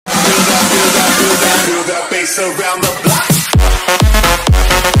bass around the block.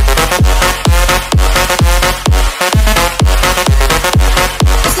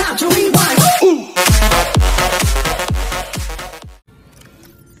 It's time to rewind. Ooh.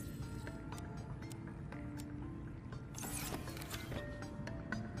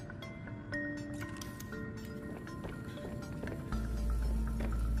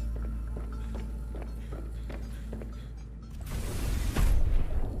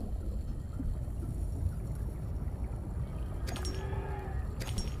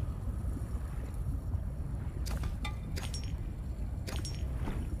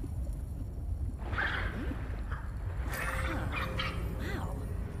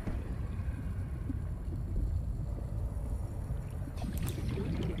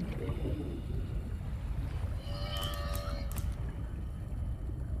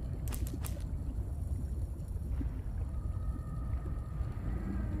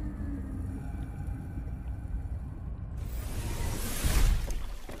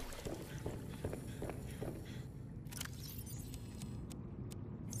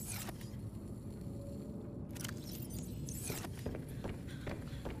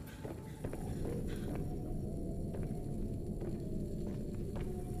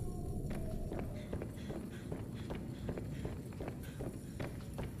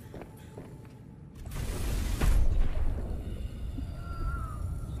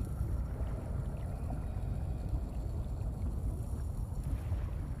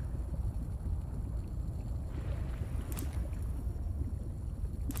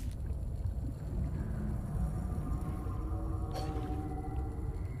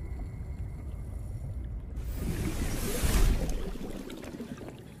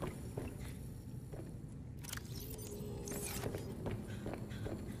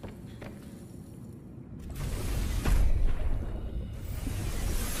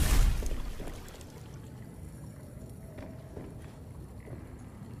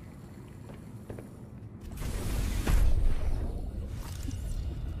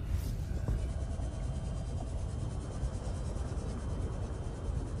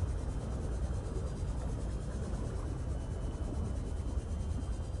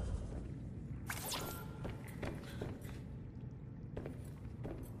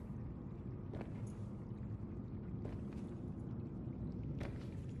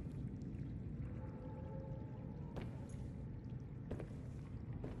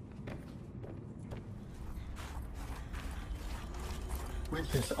 With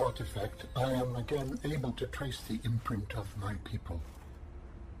this artifact, I am again able to trace the imprint of my people.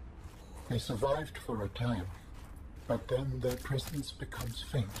 They survived for a time, but then their presence becomes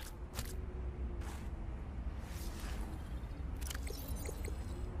faint.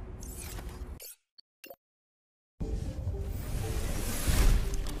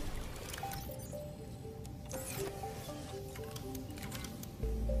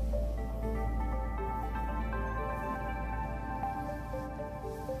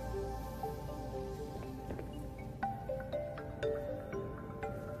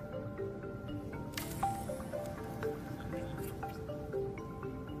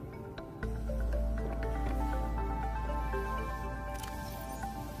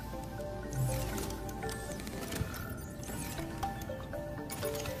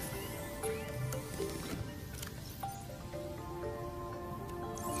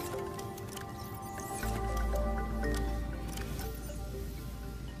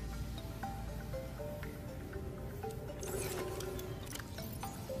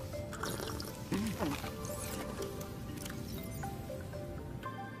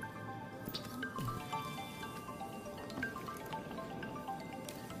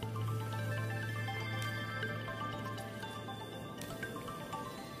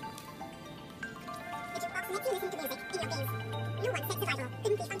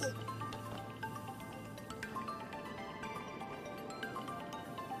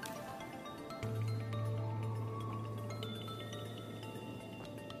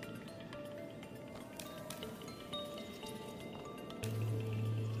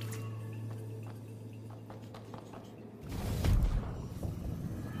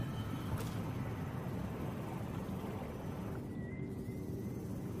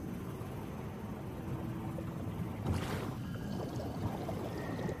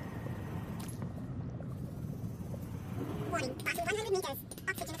 Warning, passing 100 meters.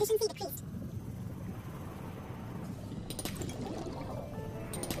 Oxygen efficiency decreased.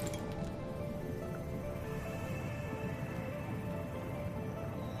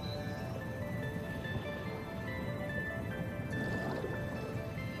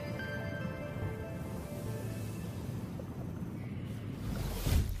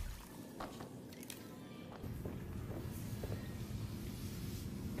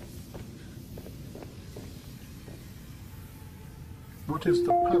 What is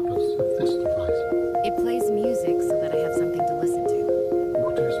the purpose of this device? It plays music so that I have something to listen to.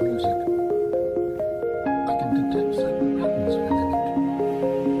 What is music? I can detect certain patterns within it.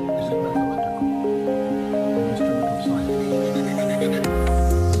 Is it mathematical? An instrument of science?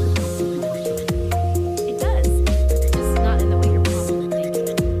 It does, just not in the way you're probably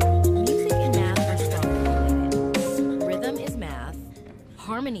thinking. Music and math are strongly related. Rhythm is math,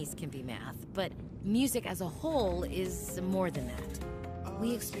 harmonies can be math, but music as a whole is more than that.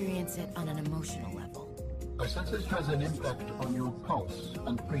 We experience it on an emotional level. I sense it has an impact on your pulse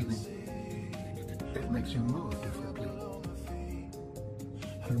and breathing. It makes you move differently.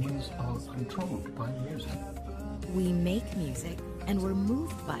 Humans are controlled by music. We make music, and we're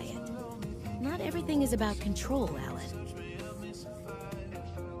moved by it. Not everything is about control, Alan.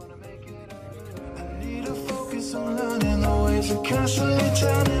 Need to focus on learning the ways of constantly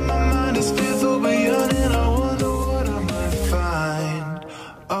turning. My mind is fearful but yearning. I wonder what I might find.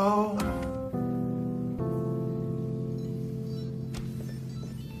 Oh.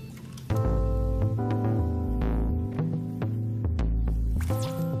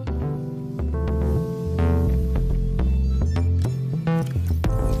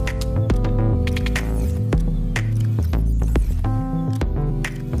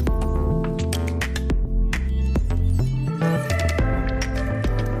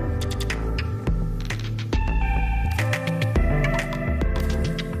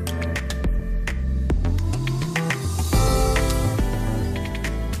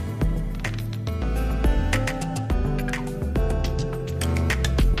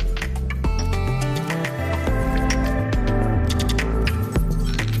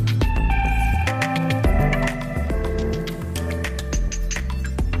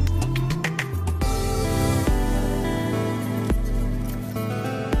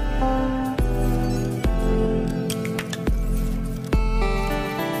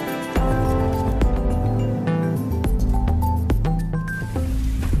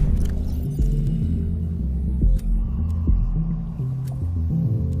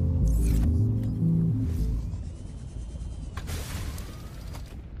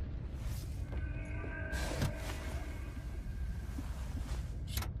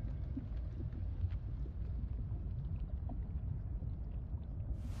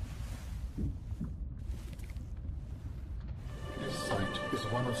 Is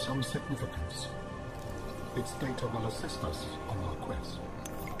one of some significance. Its data will assist us on our quest.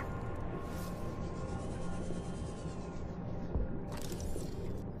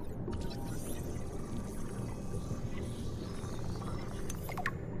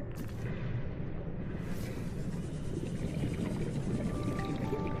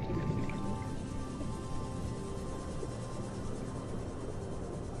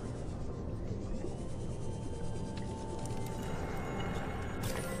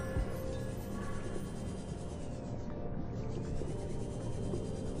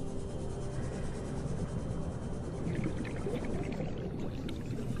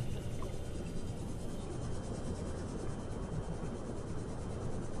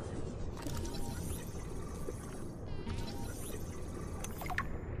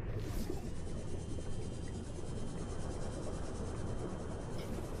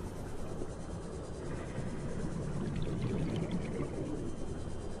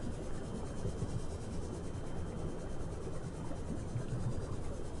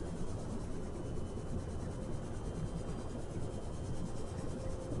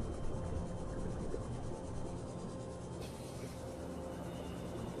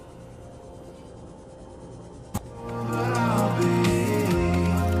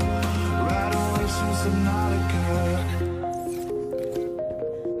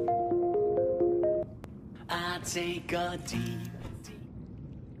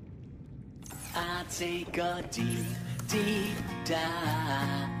 Take a deep, deep dive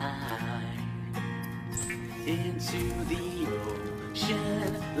into the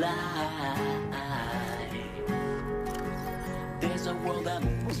ocean light. There's a world that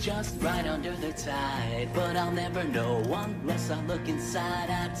moves just right under the tide, but I'll never know unless I look inside.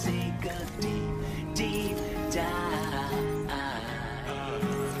 I take a deep, deep dive.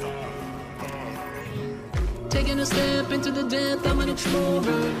 Taking a step into the depth, I'm an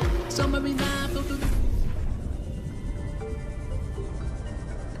explorer. Submarine life over the...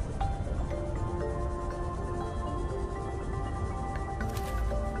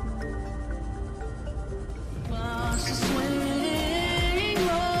 Across the swing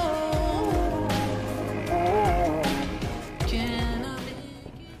road. Can I make it?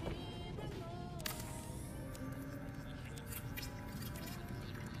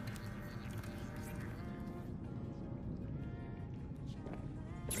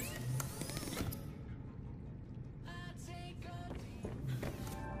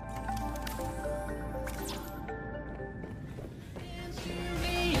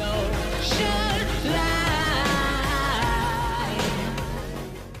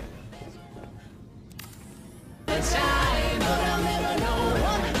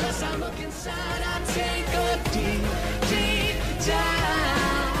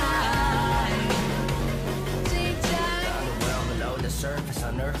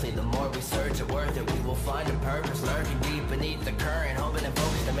 that we will find a purpose lurking deep beneath the current, hoping and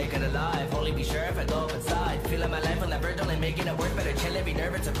focused to make it alive. Only be sure if I go up inside, feeling my life will never only making it work. Better chill, every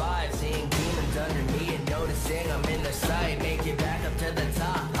nerve and survive. Seeing demons under me and noticing I'm in the sight. Make it back up to the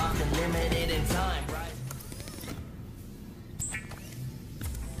top, often limited in time. Right?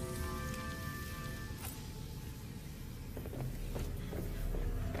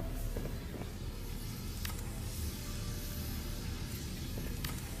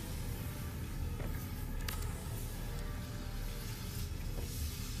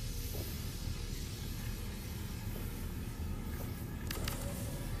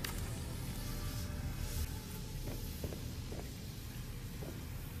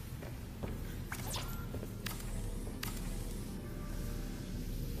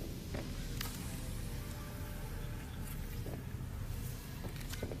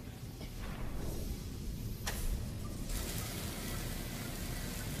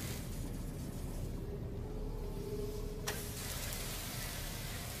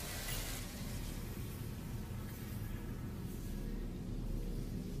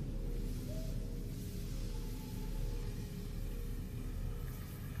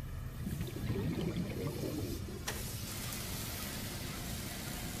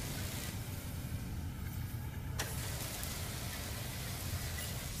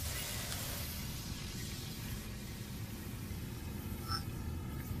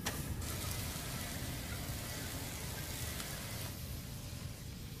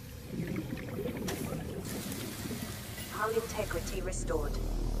 Hull integrity restored.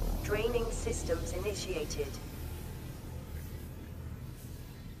 Draining systems initiated.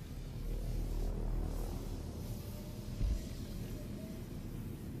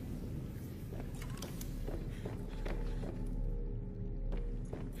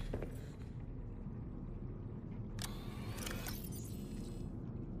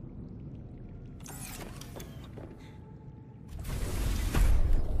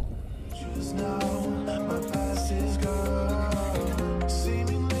 Just now, my past is gone.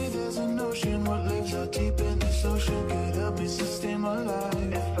 Seemingly there's an ocean. What lives out deep in this ocean could help me sustain my life.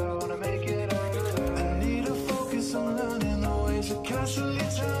 If I wanna make it out, I need to focus on learning the ways of casually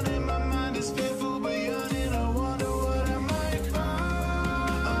turning. My mind is fearful but yearning. I wonder what I might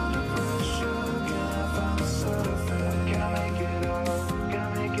find. Under pressure, can I find the surface? Can I make it out? Can I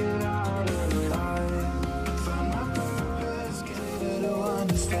make it out alive? Find my purpose, get it to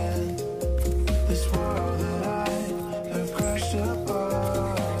understand this world that I have crashed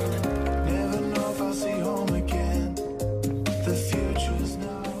upon. Never know if I'll see home again. The future's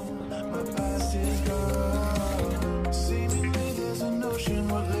now, my past is gone. Seemingly there's an ocean.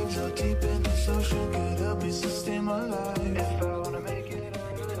 What lives out deep in this ocean could help me sustain my life. If I wanna make it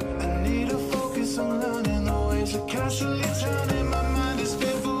out, I need to focus on learning the ways of casually turning. My mind is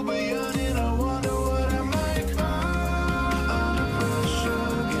fearful but yearning. I wonder what I might find. Under pressure,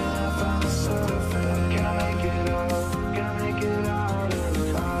 can I find the surface? Can I make it out? Can I make it out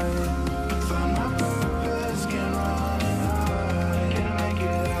alive? Find my purpose, can run and hide. Can I make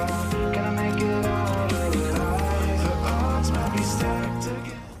it out? Can I make it out alive? The odds might be stacked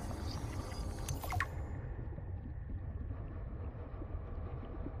again.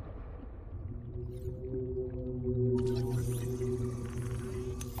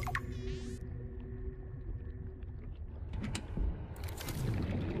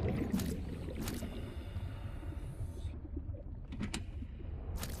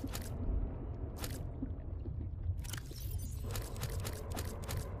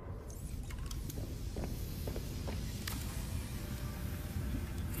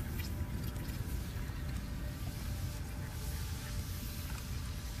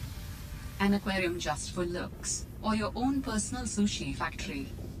 An aquarium just for looks, or your own personal sushi factory.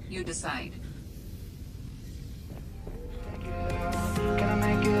 You decide. Can I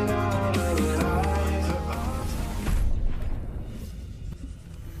make it out alive? The odds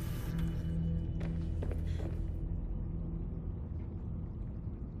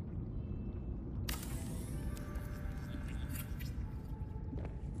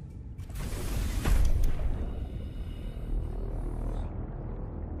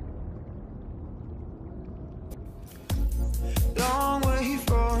long way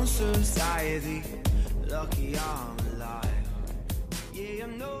from society. Lucky I'm alive. Yeah, I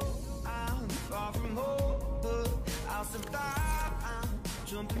know I'm far from home, but I'll survive. I'm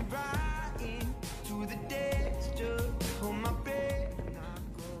jumping right into the days. Just hold my breath, not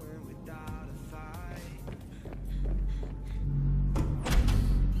going without a fight.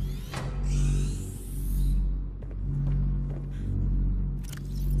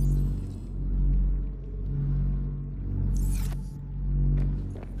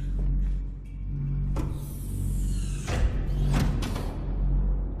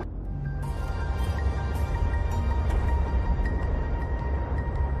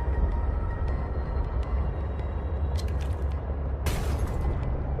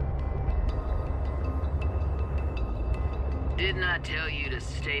 I tell you to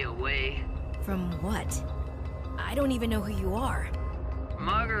stay away? From what? I don't even know who you are.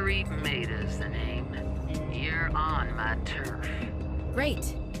 Marguerite Maida's the name. You're on my turf.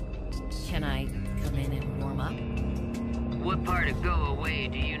 Great. Can I come in and warm up? What part of go away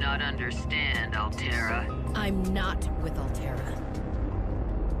do you not understand, Altera? I'm not with Altera.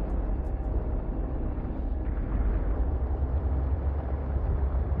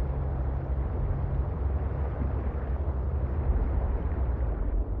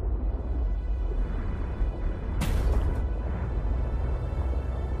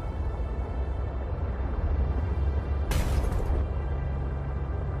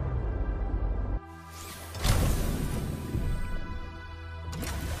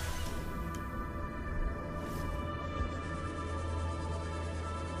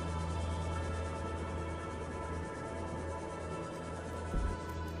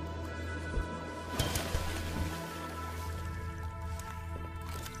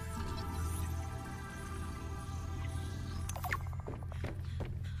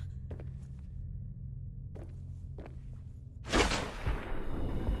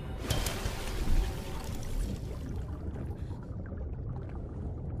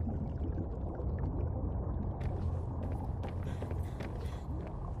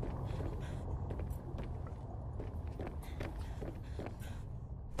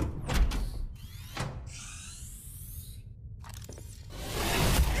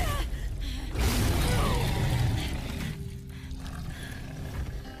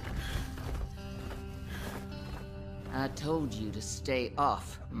 I told you to stay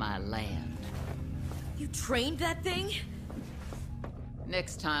off my land. You trained that thing?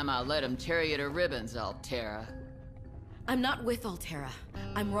 Next time I'll let him tear you to ribbons, Altera. I'm not with Altera.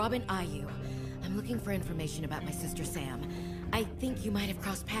 I'm Robin Ayu. I'm looking for information about my sister Sam. I think you might have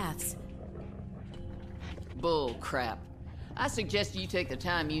crossed paths. Bull crap. I suggest you take the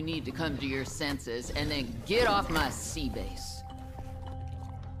time you need to come to your senses and then get off my sea base.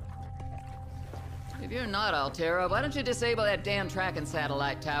 If you're not Altera, why don't you disable that damn tracking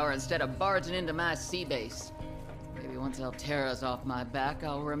satellite tower instead of barging into my sea base? Maybe once Altera's off my back,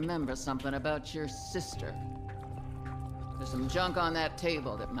 I'll remember something about your sister. There's some junk on that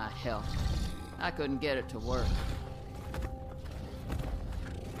table that might help. I couldn't get it to work.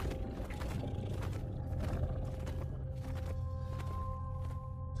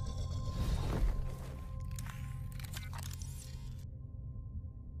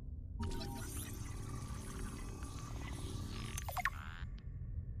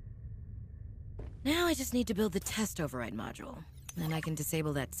 Now I just need to build the test override module. Then I can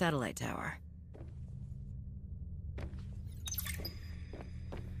disable that satellite tower.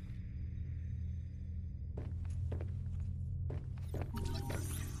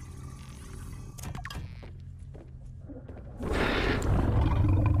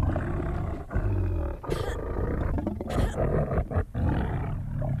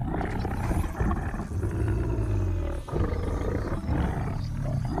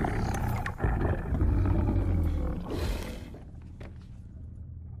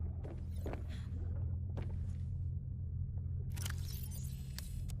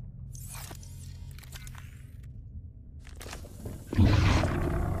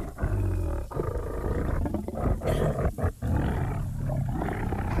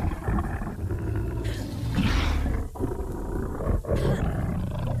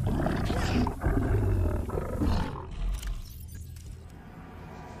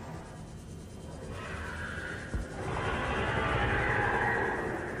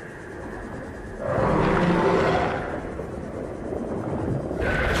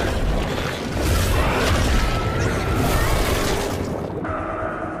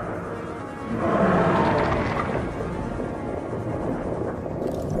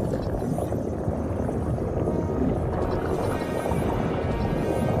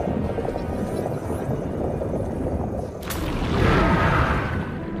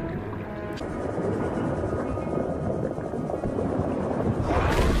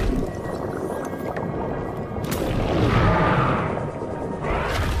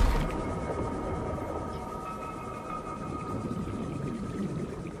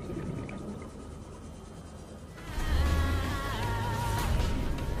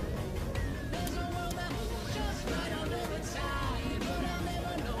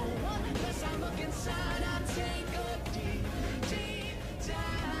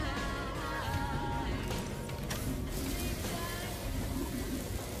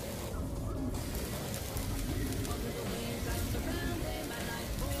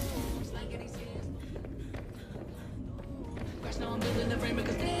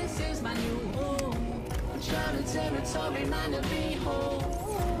 territory, mind to be whole.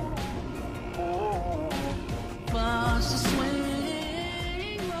 Watch the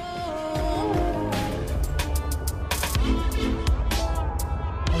swing roll.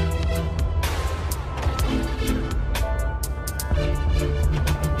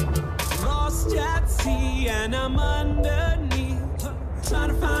 Lost at sea and I'm underneath, trying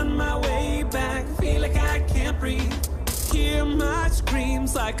to find my way back, feel like I can't breathe. Hear my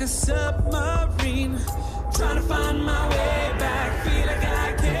screams like a submarine, trying to find my way back, feel like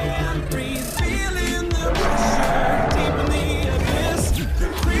I can't breathe. Feeling the pressure deep in the abyss, the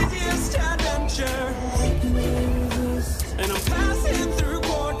craziest adventure. And I'm passing through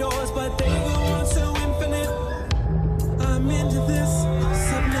corridors, but they go on so infinite. I'm into this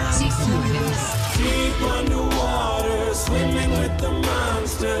subnautica, deep underwater, swimming with the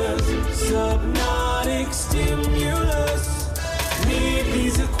monsters. Subnautic stimulus, need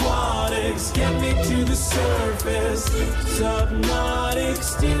these aquatics, get me to the surface. Subnautic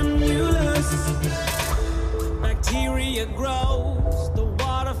stimulus, bacteria grows, the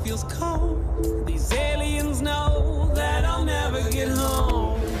water feels cold. These aliens know that I'll never get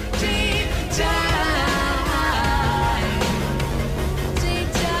home. Deep dive,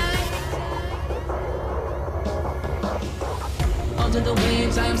 deep dive. Under the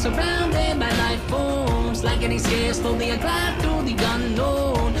waves, I am surrounded by life forms. Like any scare, slowly I glide through the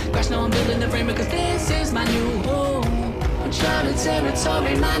unknown. Crash now, I'm building the frame because this is my new home. Uncharted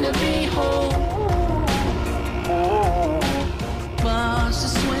territory, mind to be whole. Watch the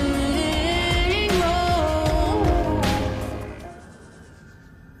swing roll.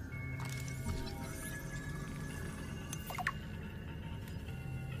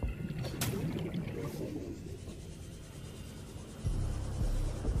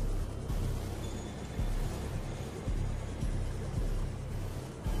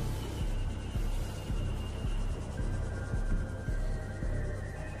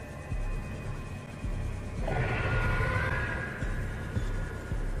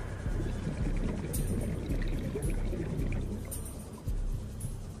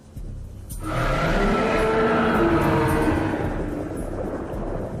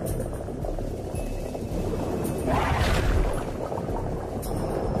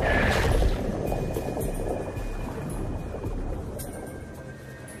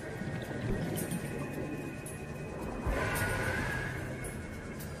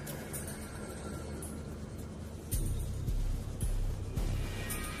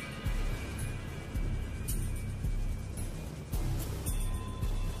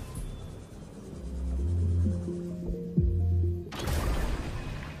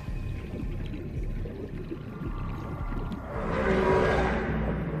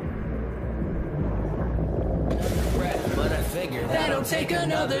 That'll take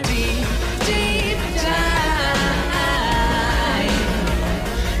another deep, deep dive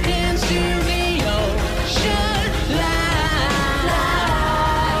into the ocean line.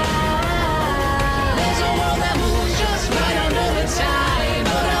 There's a world that moves just right under the tide,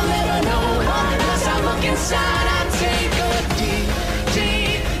 but I'll never know unless I look inside. I take a deep,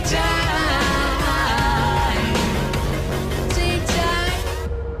 deep dive, deep dive.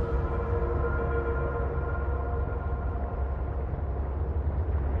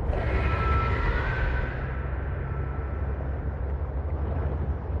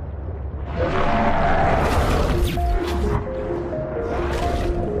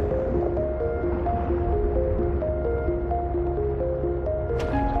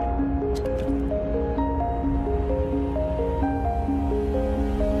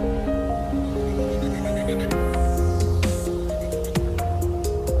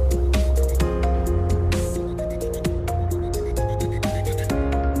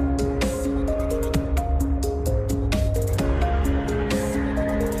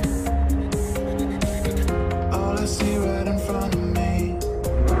 All I see right in front of me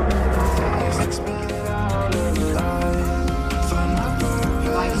is expanded out of light. Find my purpose.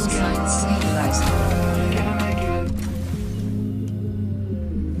 Vital signs stabilized. Can I make it?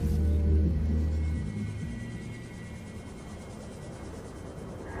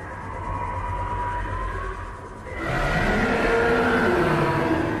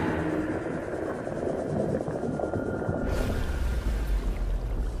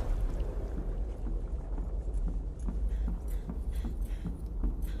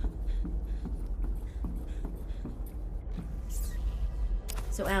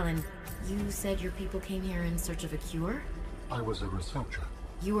 So, Alan, you said your people came here in search of a cure? I was a researcher.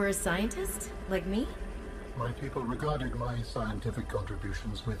 You were a scientist? Like me? My people regarded my scientific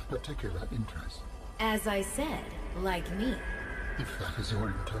contributions with particular interest. As I said, like me. if that is your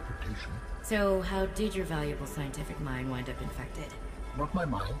interpretation. So, how did your valuable scientific mind wind up infected? Not my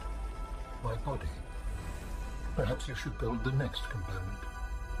mind, my body. Perhaps you should build the next component.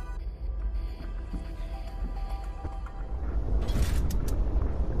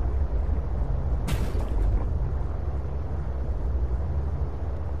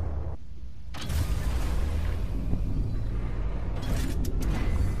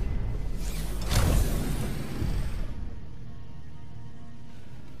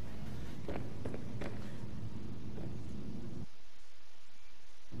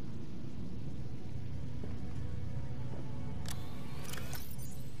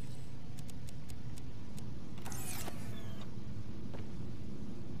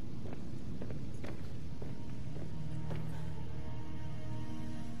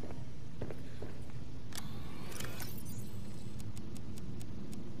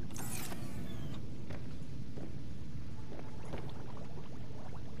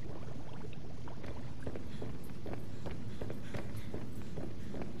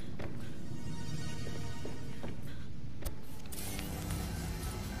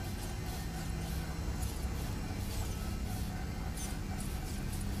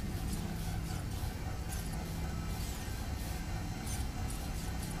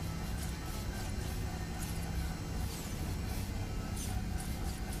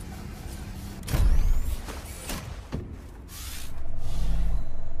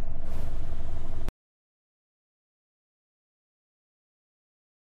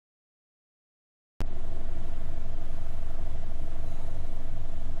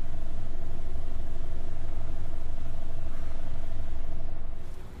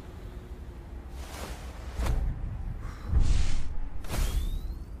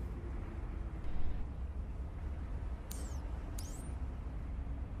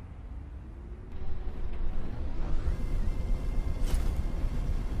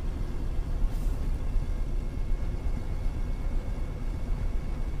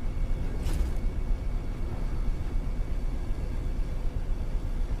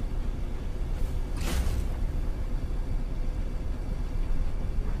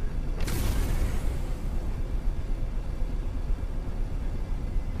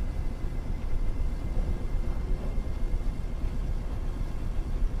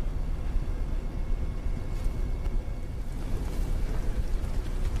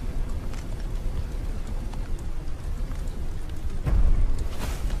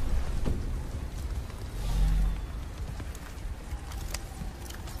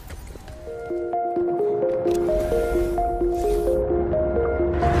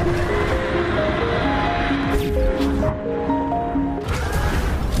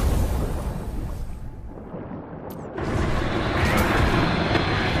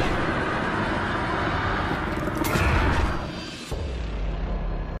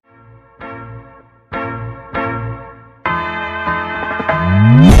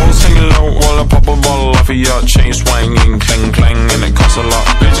 Your chain swinging, clang clang, and it costs a lot.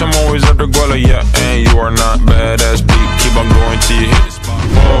 Bitch, I'm always at the guala, yeah, and you are not badass beat. Keep on going till you hit